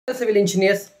Civil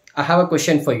engineers, I have a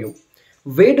question for you.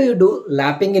 Where do you do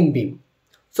lapping in beam?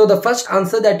 So the first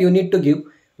answer that you need to give,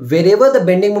 wherever the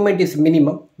bending moment is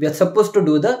minimum, we are supposed to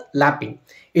do the lapping.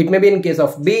 It may be in case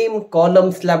of beam,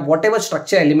 column, slab, whatever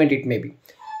structure element it may be.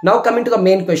 Now coming to the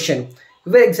main question,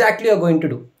 where exactly you are going to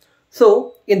do?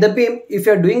 So in the beam, if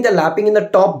you are doing the lapping in the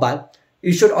top bar,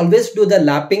 you should always do the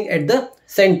lapping at the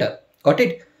center. Got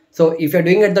it? So if you're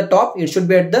doing at the top, it should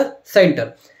be at the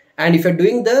center. And if you're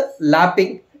doing the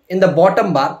lapping in the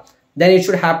bottom bar, then it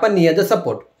should happen near the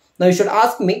support. Now you should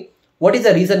ask me, what is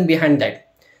the reason behind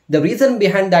that? The reason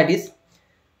behind that is,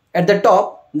 at the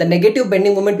top, the negative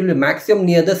bending moment will be maximum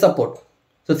near the support.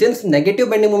 So since negative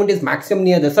bending moment is maximum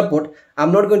near the support,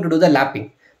 I'm not going to do the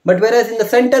lapping. But whereas in the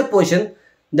center portion,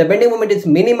 the bending moment is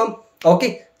minimum.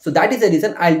 Okay, so that is the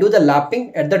reason I'll do the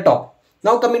lapping at the top.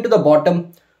 Now coming to the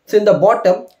bottom. So in the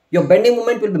bottom, your bending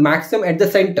moment will be maximum at the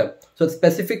center. So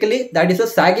specifically, that is a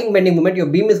sagging bending moment. Your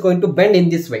beam is going to bend in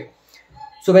this way.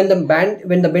 So when the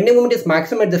bending moment is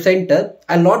maximum at the center,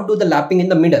 I'll not do the lapping in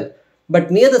the middle. But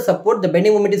near the support, the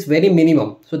bending moment is very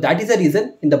minimum. So that is the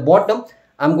reason in the bottom,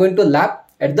 I'm going to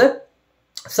lap at the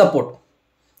support.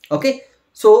 Okay.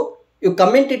 So you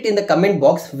comment it in the comment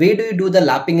box. Where do you do the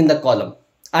lapping in the column?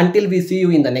 Until we see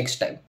you in the next time.